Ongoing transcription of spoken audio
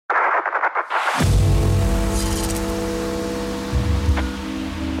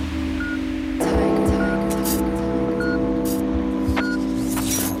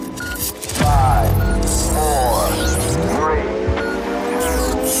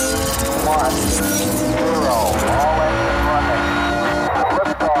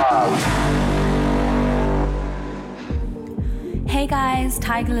Hey guys,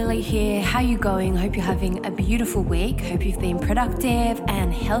 Tiger Lily here. How you going? Hope you're having a beautiful week. Hope you've been productive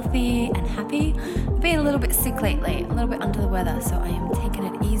and healthy and happy. I've been a little bit sick lately, a little bit under the weather, so I am taking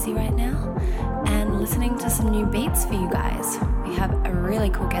it easy right now and listening to some new beats for you guys. We have a really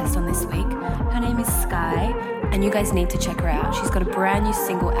cool guest on this week. Her name is Sky, and you guys need to check her out. She's got a brand new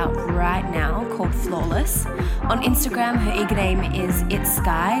single out right now called Flawless. On Instagram, her eager name is It's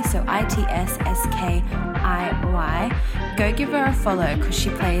Sky, so ITSSKIY. Go give her a follow because she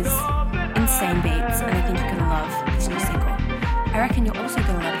plays insane beats, and I think you're going to love this new single. I reckon you're also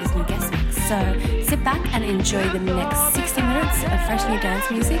going to love this new guest mix. So sit back and enjoy the next 60 minutes of fresh new dance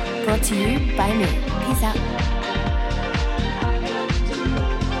music brought to you by me. Peace out.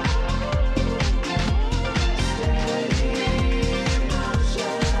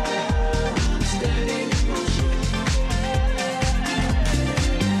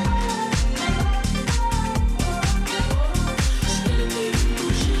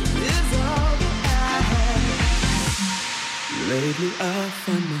 Lately I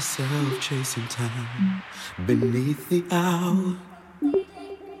find myself chasing time beneath the hour.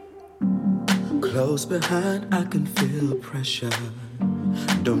 Close behind, I can feel pressure.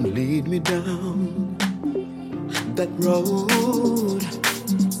 Don't lead me down that road.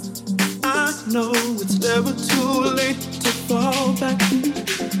 I know it's never too late to fall back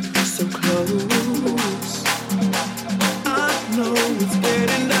so close. I know it's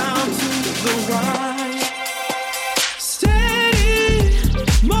getting down to the wire.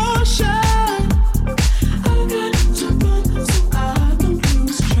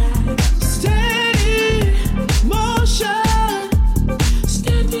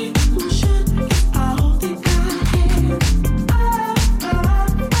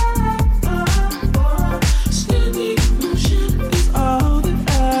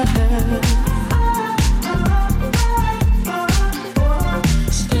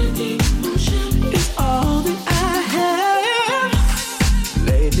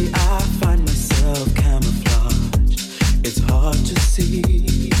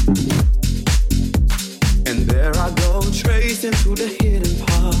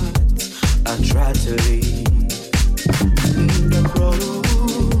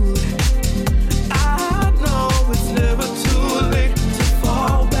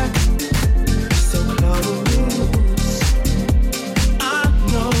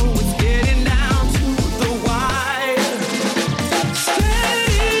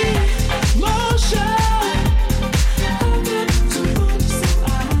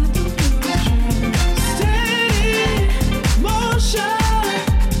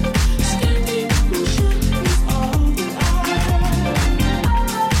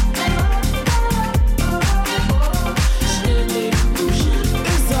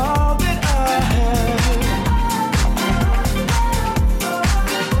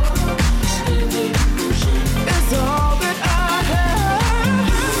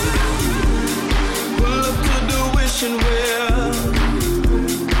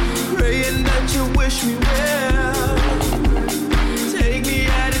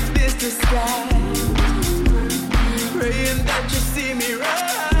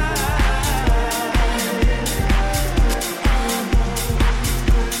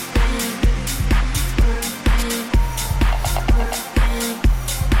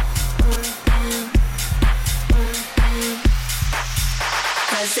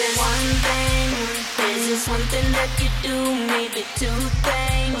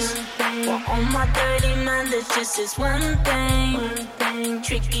 This one thing,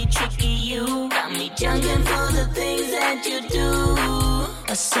 tricky, you got me junking for the things that you do.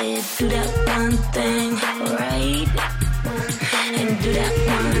 I said, do that one thing, right? And do that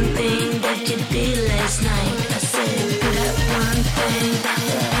one thing that you did last night. I said, do that one thing,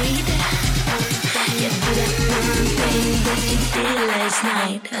 right? Yeah, do that one thing that you did last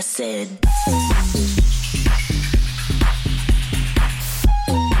night. I said.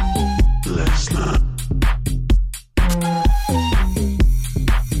 Last night.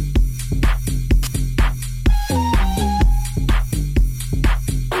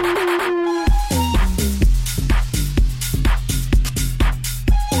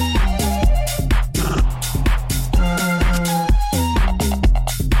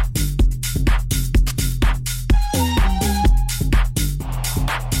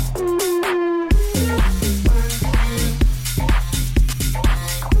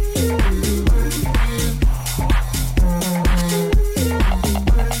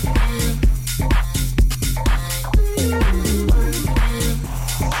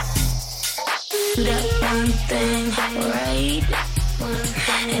 do that one thing right.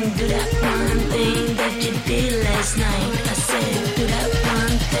 And do that one thing that you did last night. I said, do that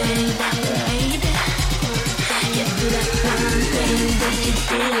one thing right. Yeah, do that one thing that you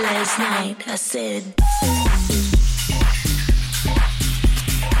did last night. I said.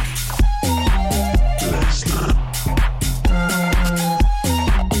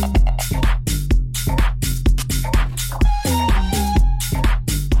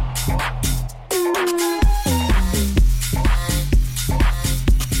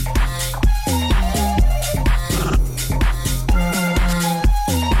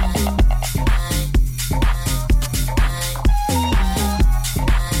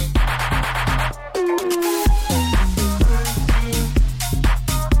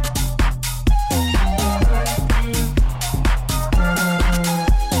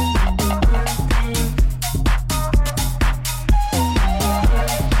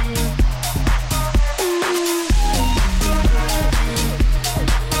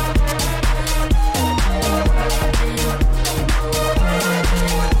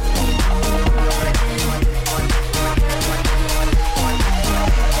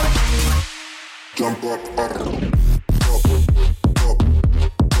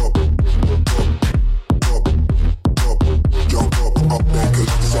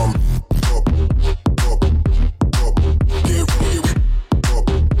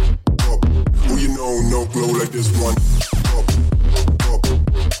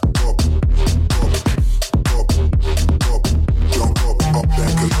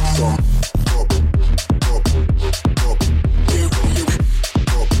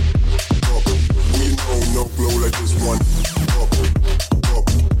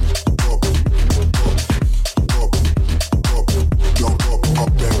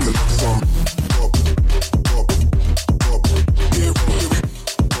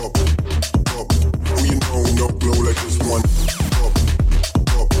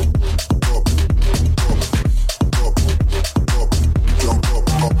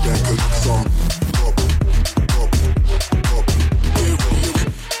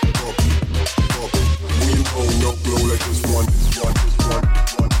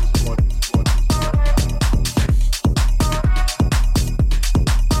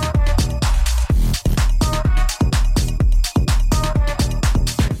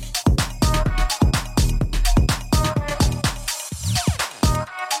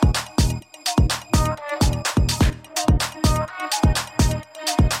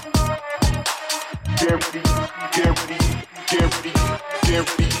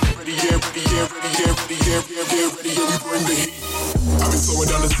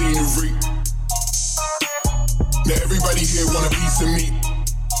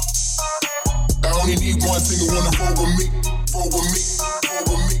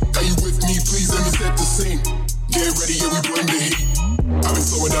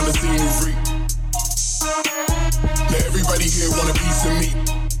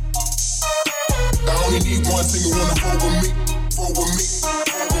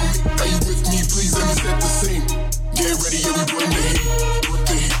 Get ready,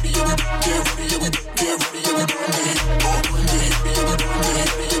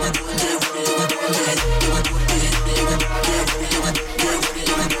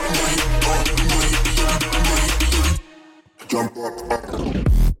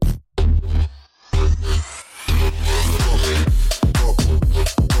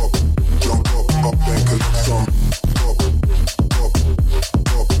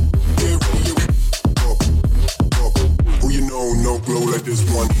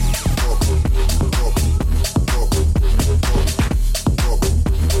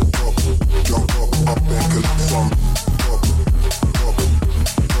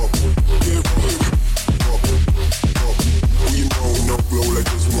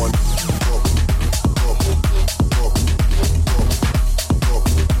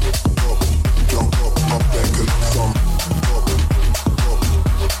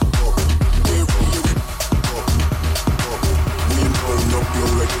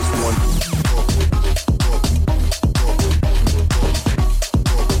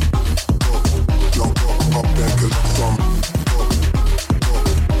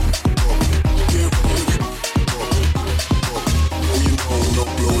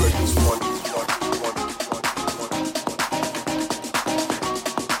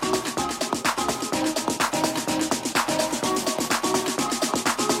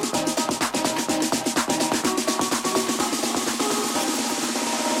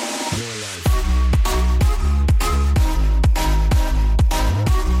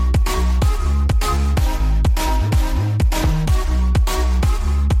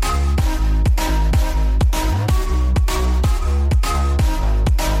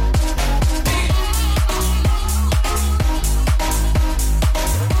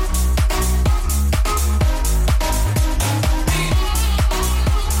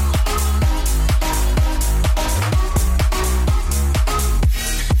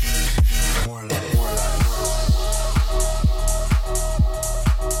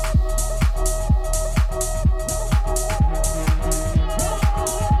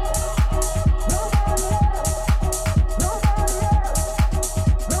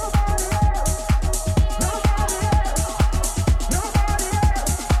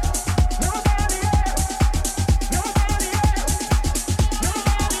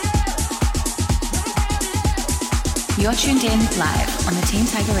 You're tuned in live on the Team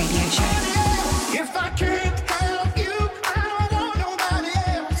Tiger Radio Show. If I can't have you, I don't want nobody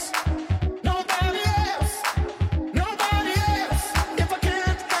else. Nobody else. Nobody else. If I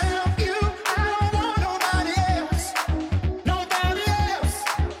can't have you, I don't want nobody else. Nobody else.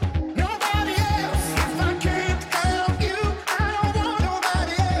 Nobody else. If I can't have you, I don't want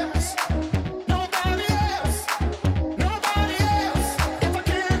nobody else. Nobody else. Nobody else. If I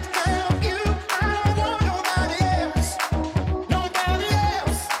can't have you, I don't want nobody else. Nobody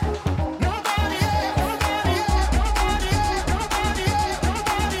else. Nobody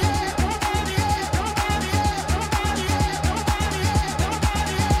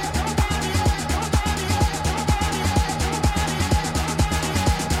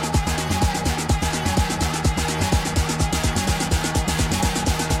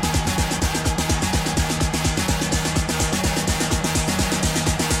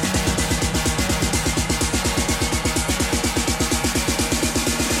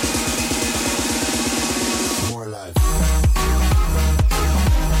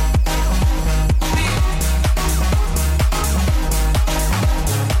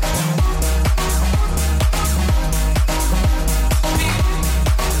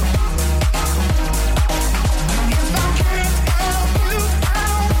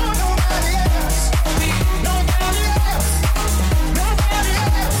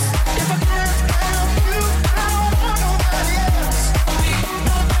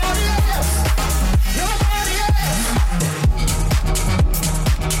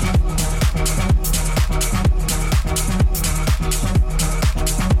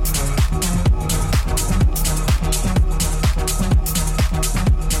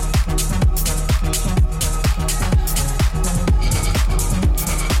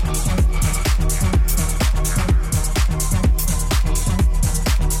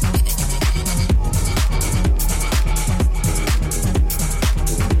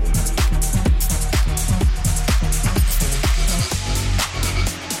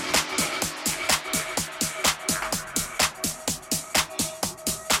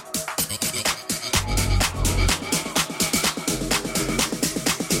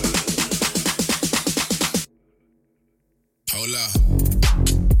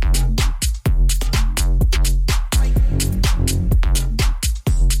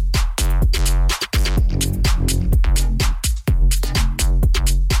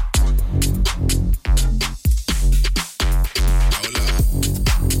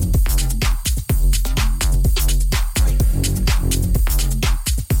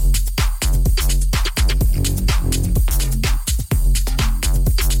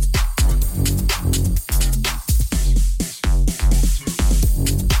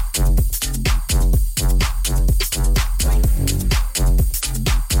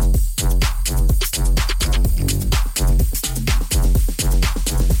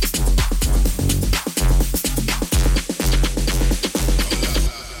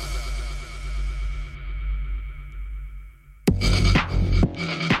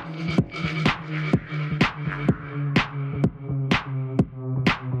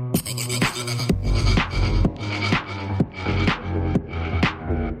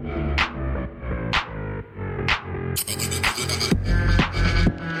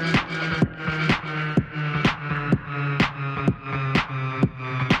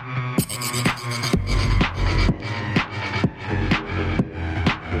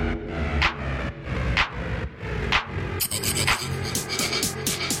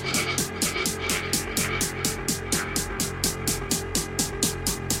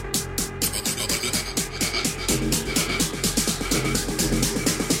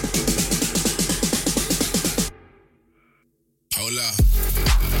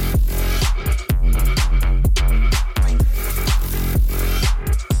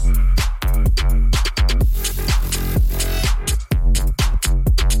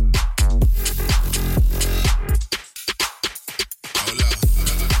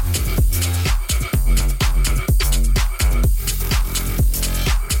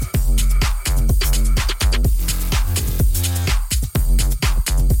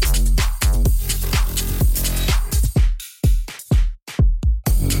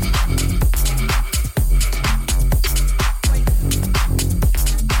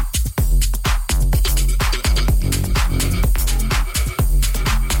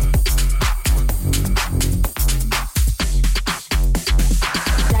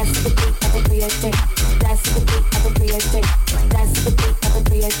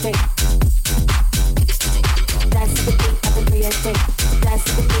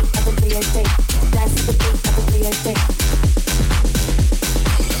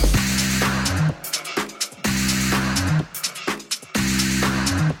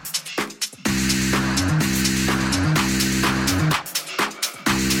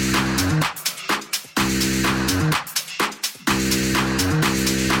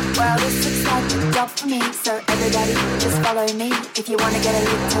job for me, so everybody just follow me. If you wanna get a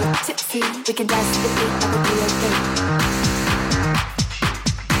little tipsy, we can dance to the beat of the DOD.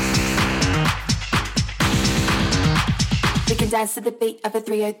 We can dance to the beat of a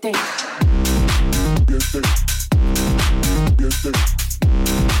 303.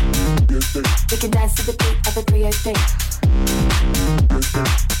 We can dance to the beat of a 303.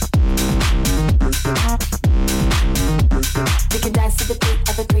 We can dance to the beat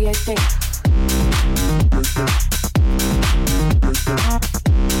of a 303.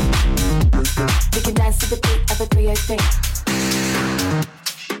 We can dance to the beat of a 303.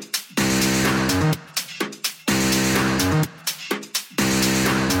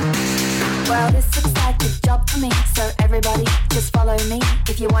 Well, this looks like a job for me, so everybody just follow me.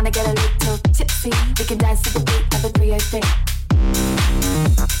 If you wanna get a little tipsy, we can dance to the beat of a 303.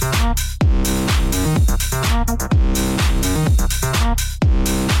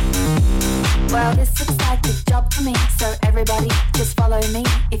 Well, this looks like a job for me, so everybody just follow me.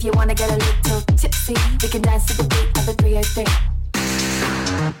 If you wanna get a little tipsy, we can dance to the beat of a 303.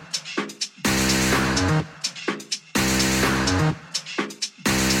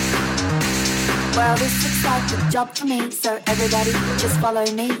 Well, this looks like a job for me, so everybody just follow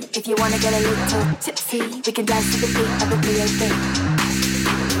me. If you wanna get a little tipsy, we can dance to the beat of a 303.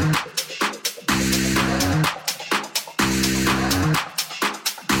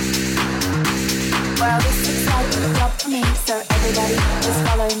 Well, this looks like a job for me, so everybody just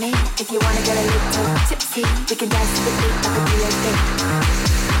follow me. If you wanna get a little tipsy, we can dance to the beat of a 303.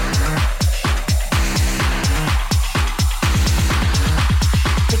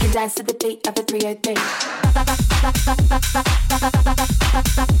 We can dance to the beat of a 303.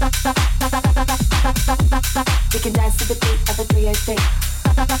 We can dance to the beat of a 303.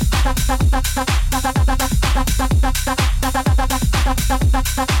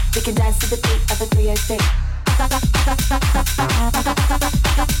 We can dance to the beat of a 303.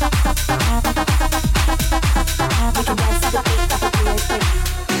 We can dance to the beat of a 303.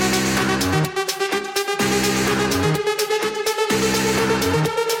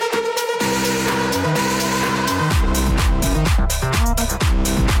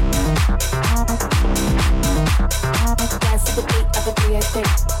 Dance to the beat of a 303.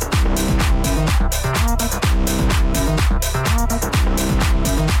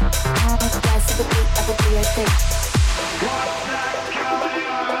 Dance to the beat of a 303. What's that coming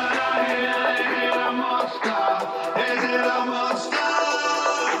over? Is it a monster? Is it a monster?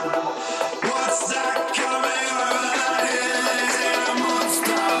 What's that coming over? Is it a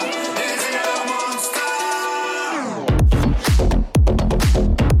monster? Is it a monster?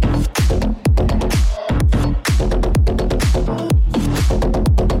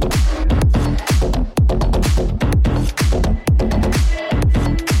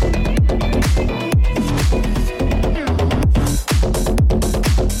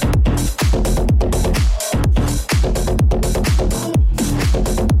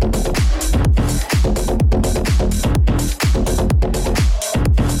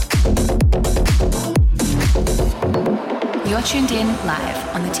 You're tuned in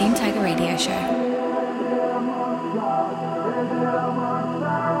live on the Team Tiger Radio Show.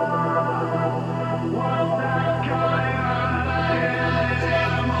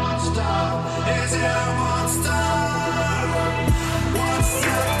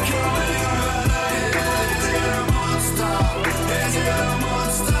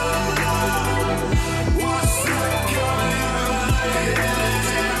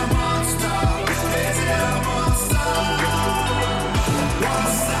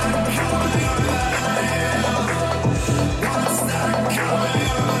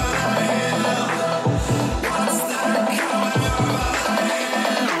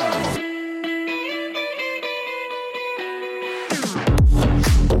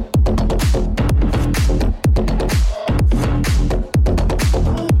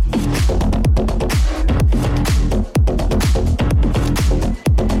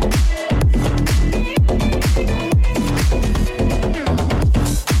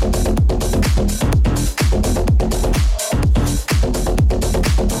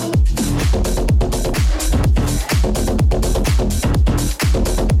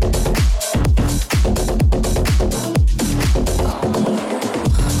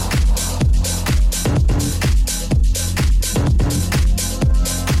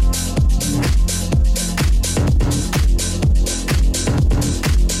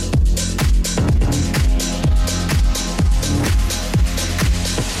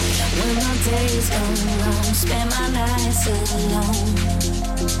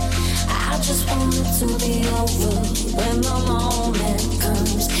 I just want it to be over when the moment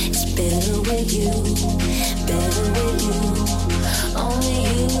comes. It's better with with you, better with you, only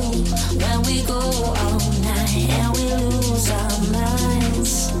you. When we go all night and we lose our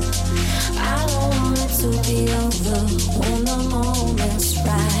minds, I don't want it to be over when the moment's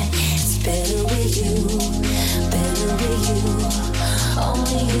right. It's better with you,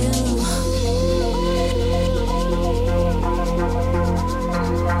 only you.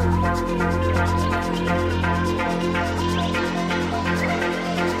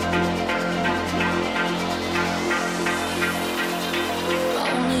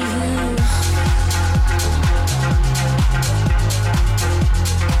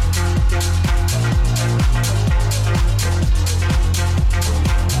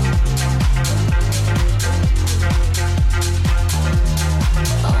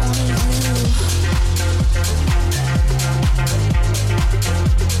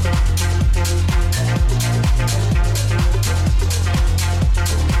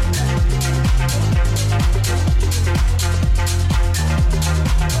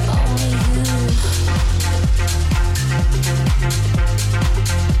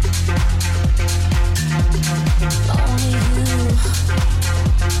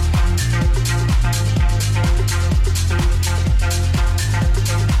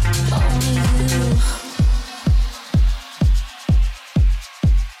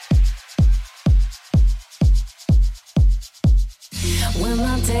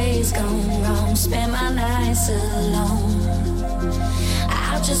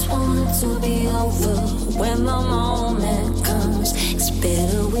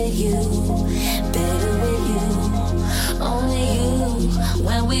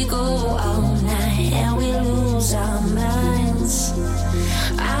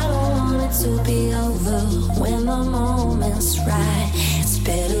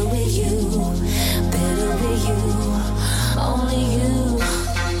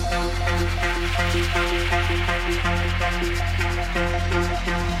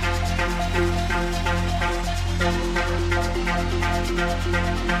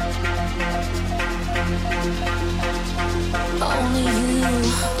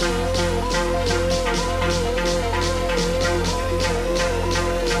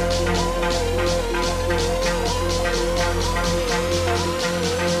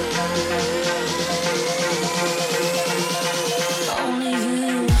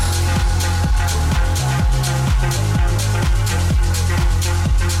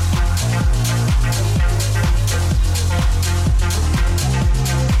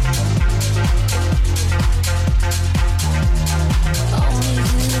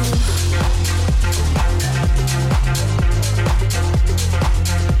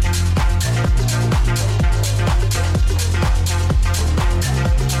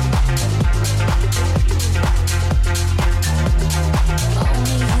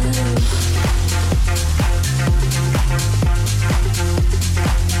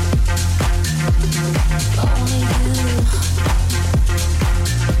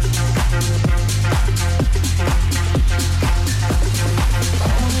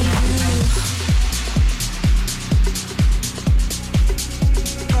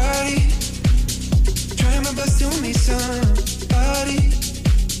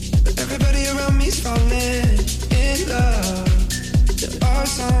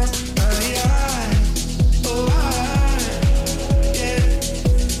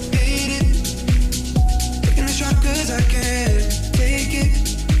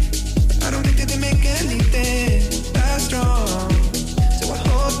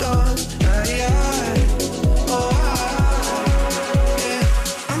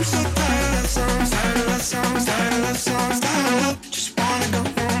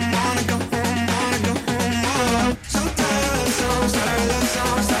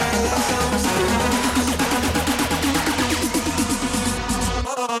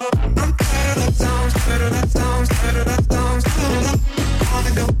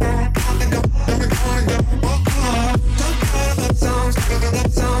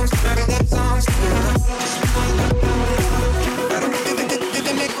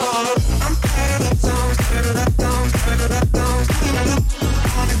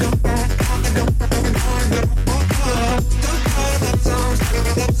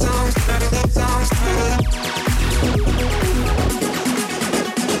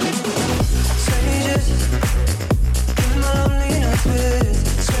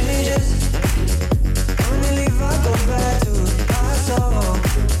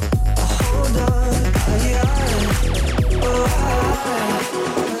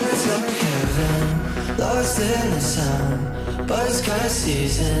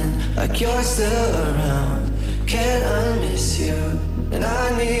 season, like you're still around. Can't I miss you? And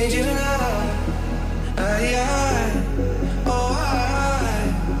I need you now.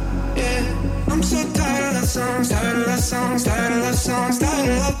 songs, tired of love songs, tired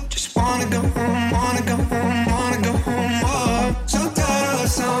of love. Just wanna go home, wanna go home, wanna go home. Oh, so tired of love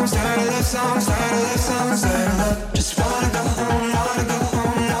songs, tired of love songs, tired of love songs, tired of love. Just wanna go home, wanna go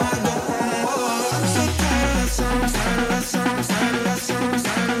home, wanna go home. Oh, I'm so tired of love songs, tired of love songs, tired of love songs,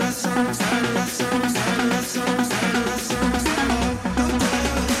 tired of love songs, tired of love songs, tired of love songs, tired of love songs, tired of love.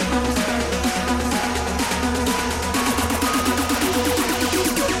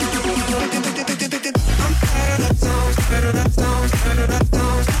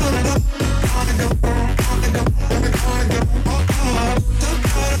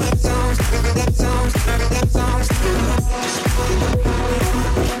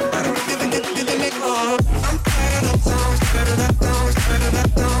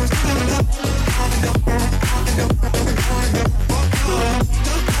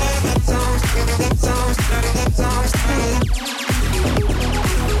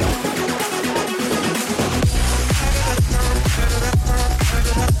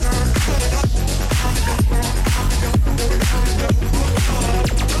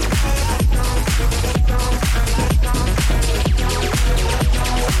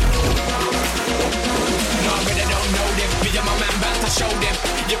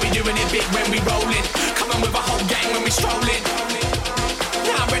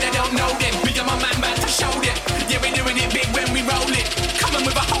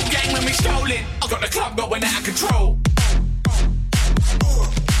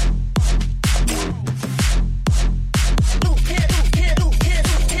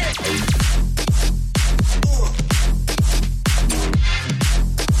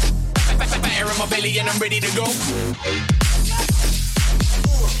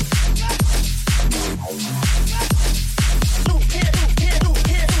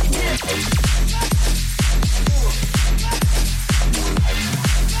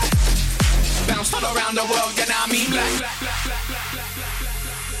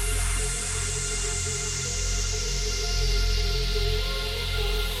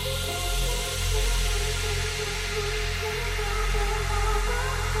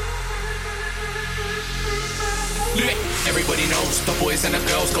 Everybody knows the boys and the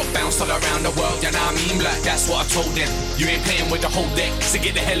girls got bounced all around the world, you know what I mean? Like, that's what I told them. You ain't playing with the whole deck, so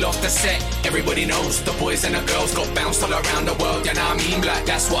get the hell off the set. Everybody knows the boys and the girls got bounced all around the world, you know what I mean? Like,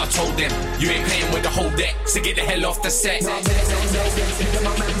 that's what I told them. You ain't playing with the whole deck, so get the hell off the set. You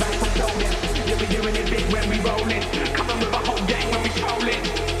be doing it big when we rollin', coming with a whole gang when we rollin'.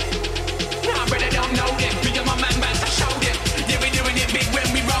 Nah, brother, don't know them. Be my man back to show them. Yeah, we doing it big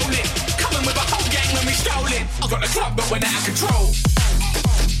when we rollin', coming with a whole gang when we stolen. I got the club, but we're out of control.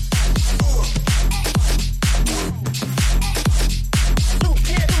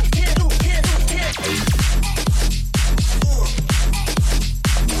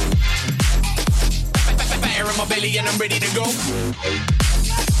 Fire in my belly and I'm ready to go.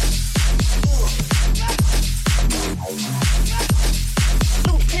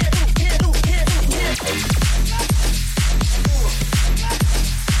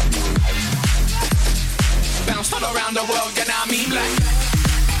 Bounced all around the world, you know what I mean? Like,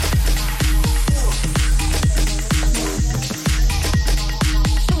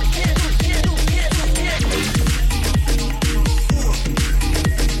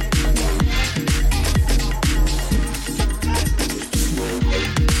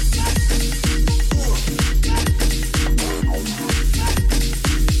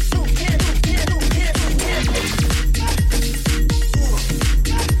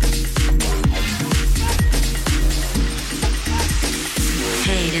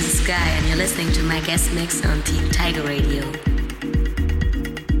 listening to my guest mix on Tiger Radio.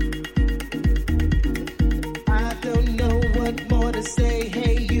 I don't know what more to say.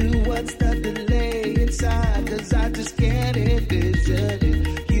 Hey, you, what's the delay inside? 'Cause I just can't envision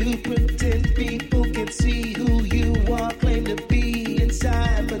it. You pretend people can see who you are, claim to be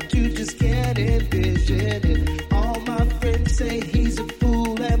inside, but you just can't envision it. All my friends say he's a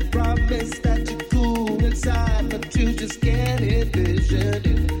fool and promise that you're cool inside, but you just can't envision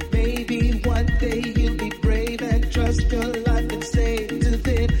it. One day you'll be brave and trust your life and say to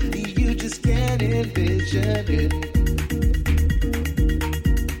them, you just can't envision it.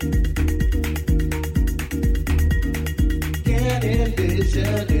 Can't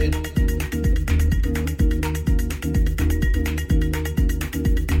envision it.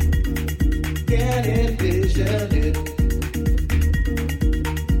 Can't envision it.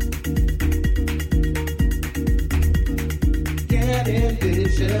 Can't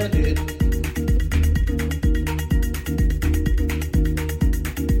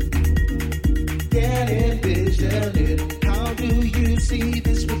envision it. How do you see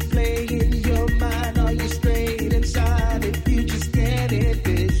this replay in your mind? Are you straight inside?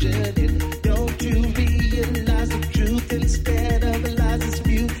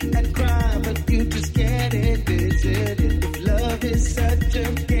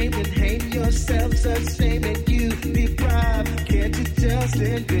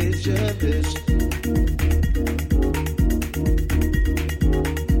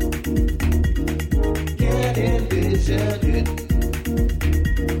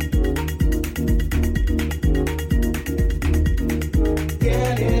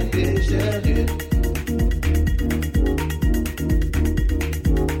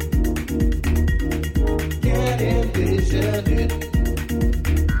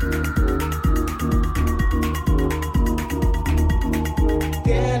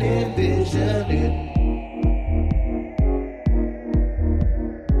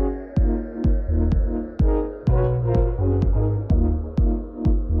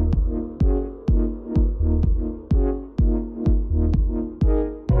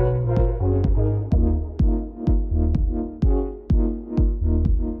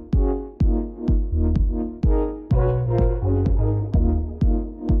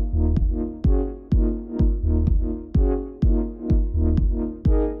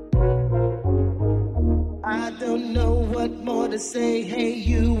 Say, hey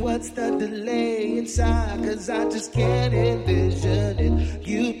you, what's the delay inside? Cause I just can't envision it.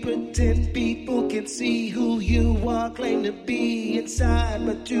 You pretend people can see who you are, claim to be inside,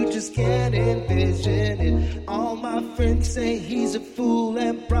 but you just can't envision it. All my friends say he's a fool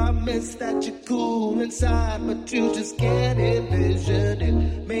and promise that you're cool inside, but you just can't envision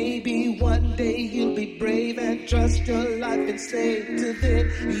it. Maybe one day you'll be brave and trust your life and say to them,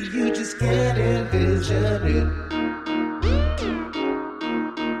 you just can't envision it.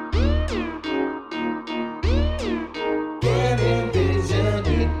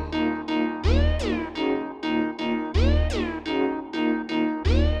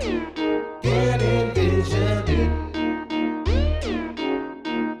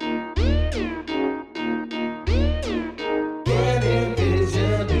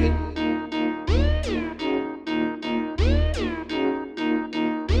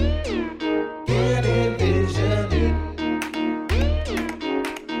 Vision.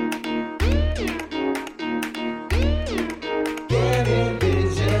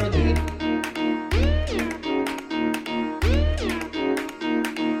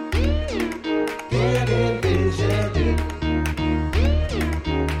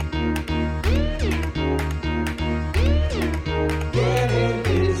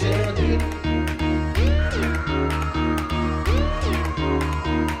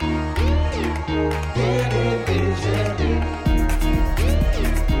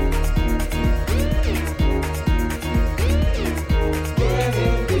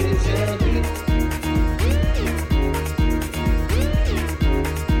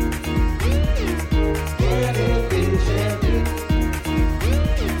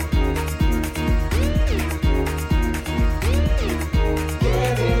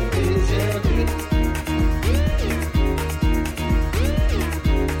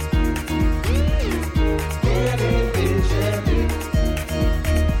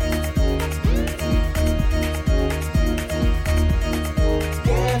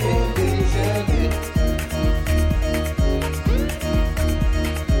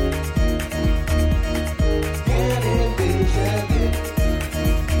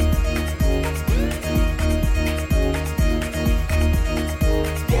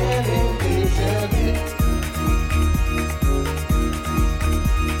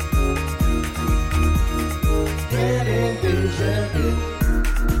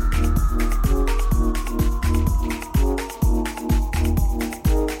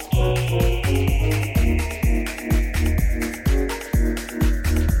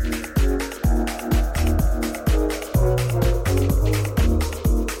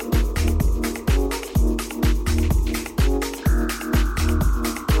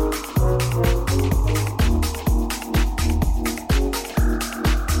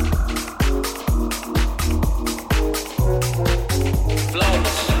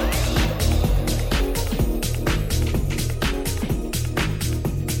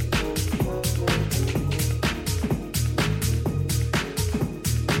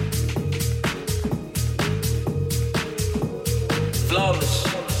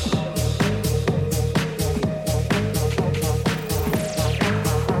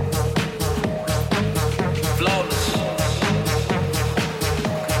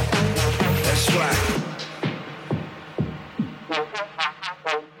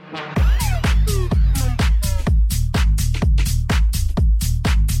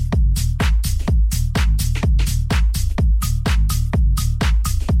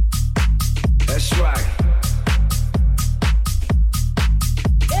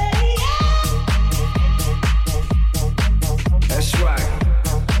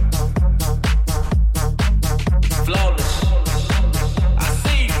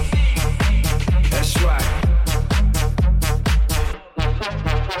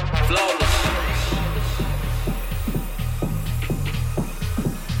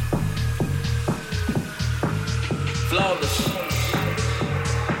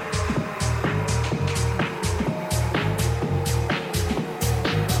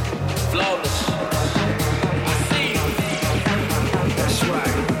 Flawless. I see you. That's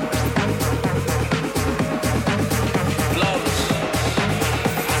right. Flawless.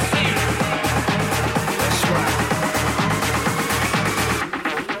 I see you. That's right.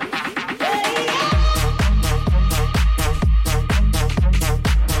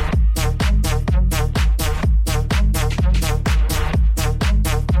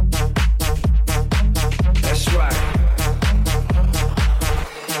 That's right.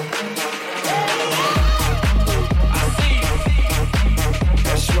 I see you.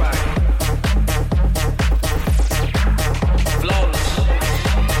 That's right. Flawless.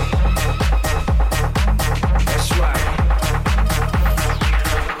 That's right.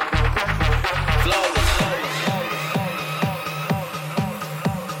 Flawless.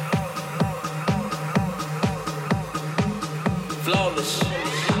 Flawless.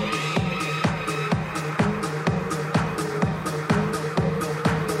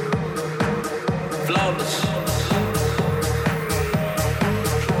 Flawless.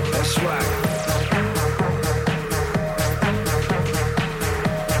 That's right.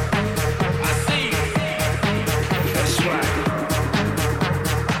 I see you. That's right.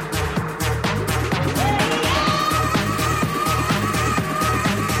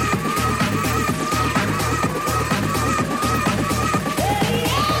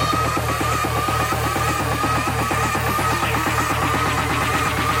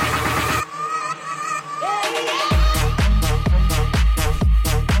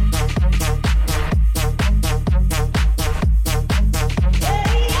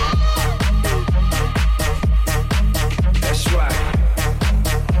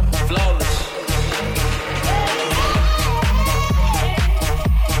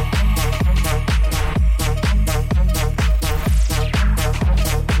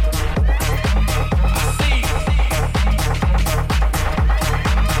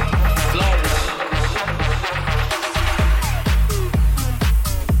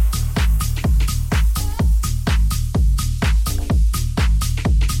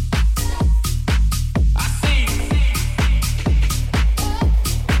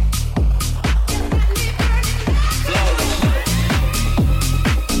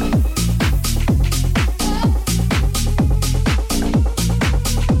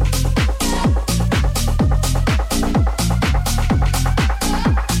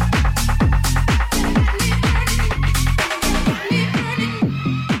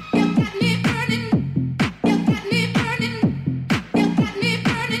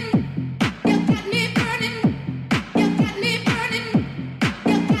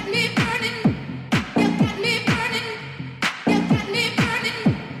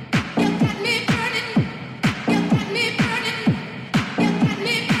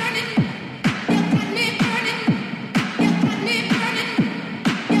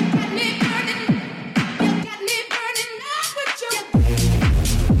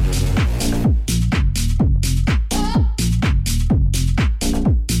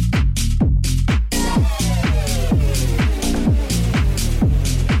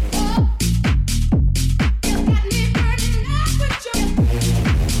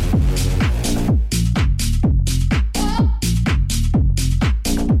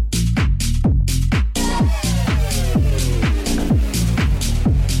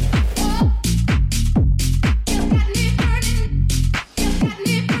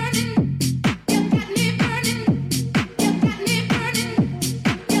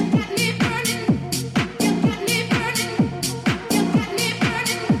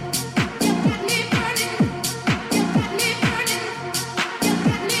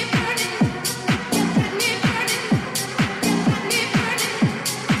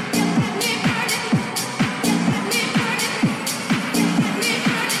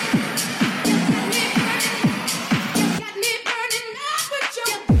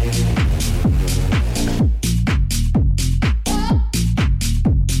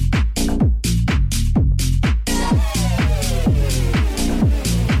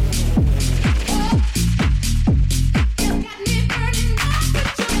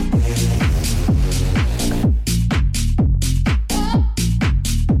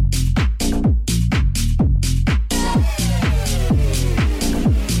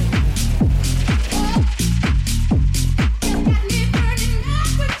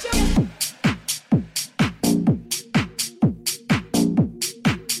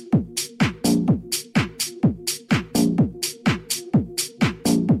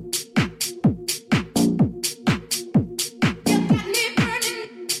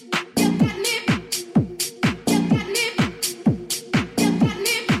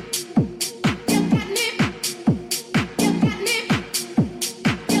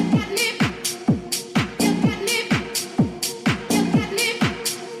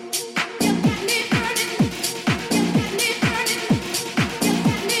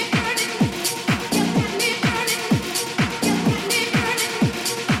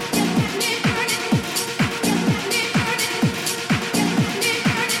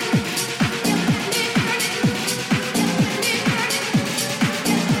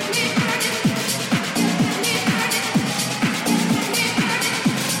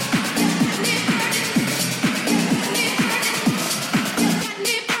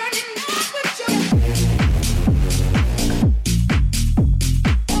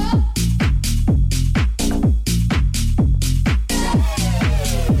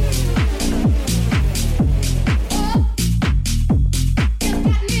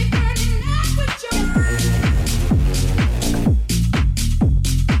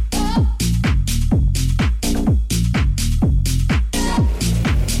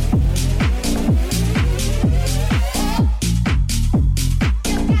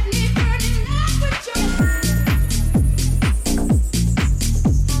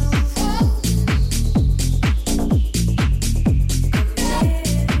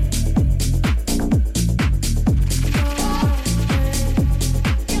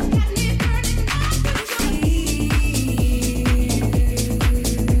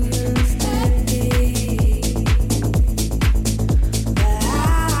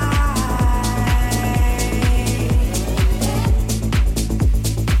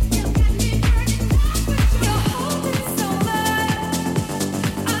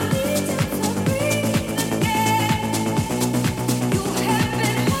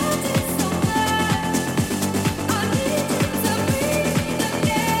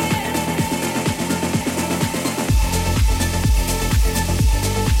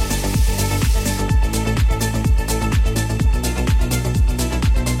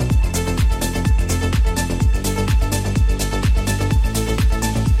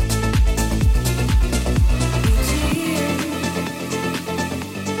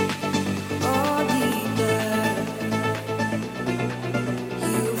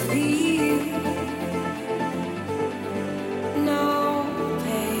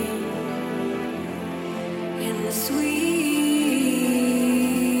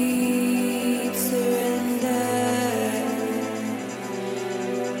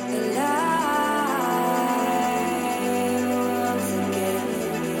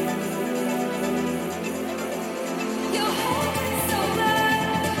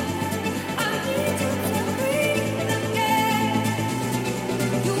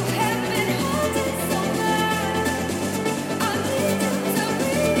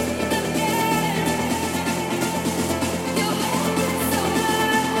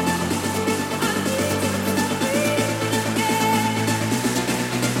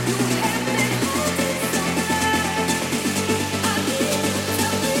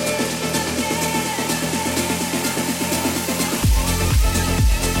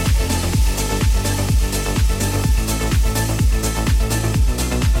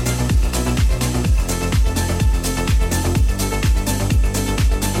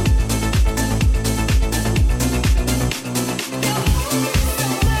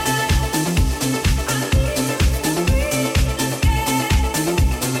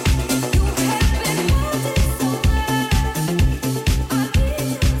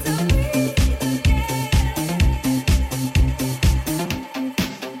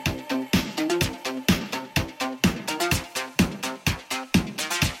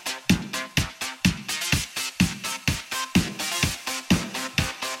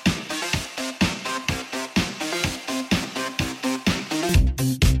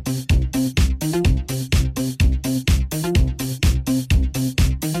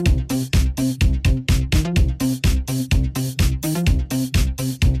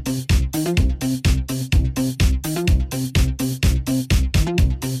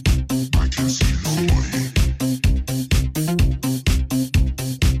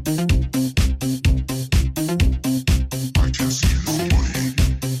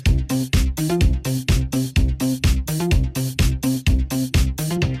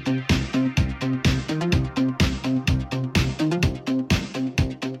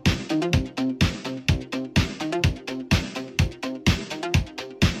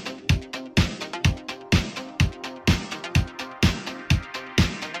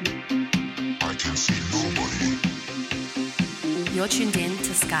 tuned in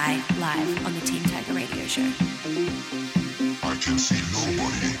to Sky Live on the Team Tiger Radio Show. I can see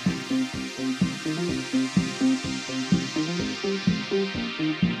nobody.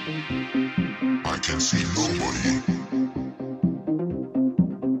 I can see nobody.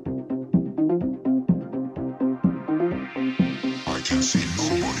 I can see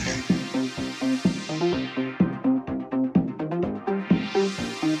nobody.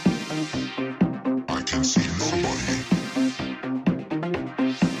 I can see nobody.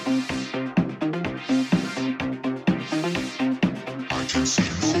 I can see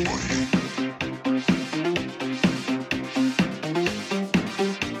nobody.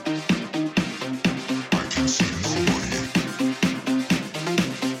 I can see nobody.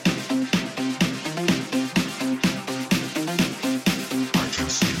 I can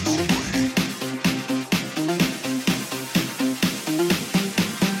see nobody.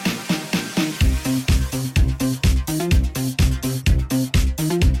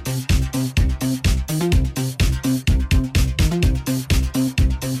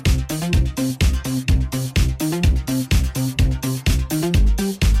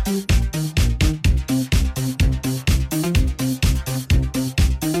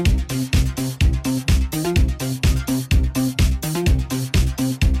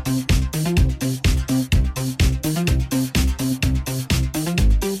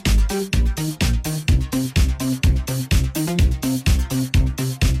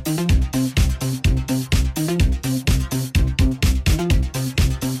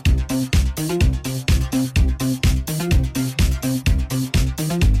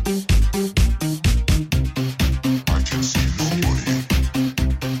 I can see nobody.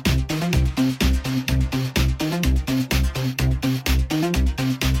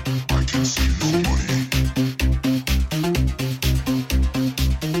 I can see nobody.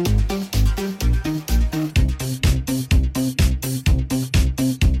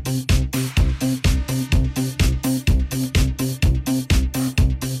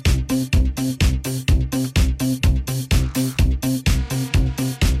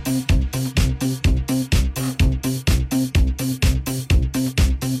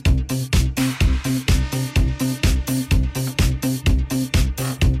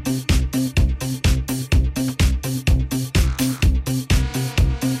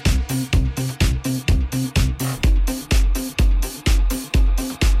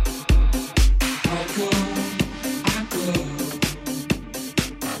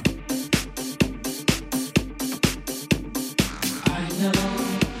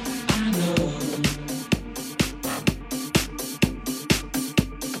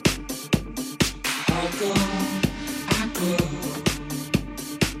 I go.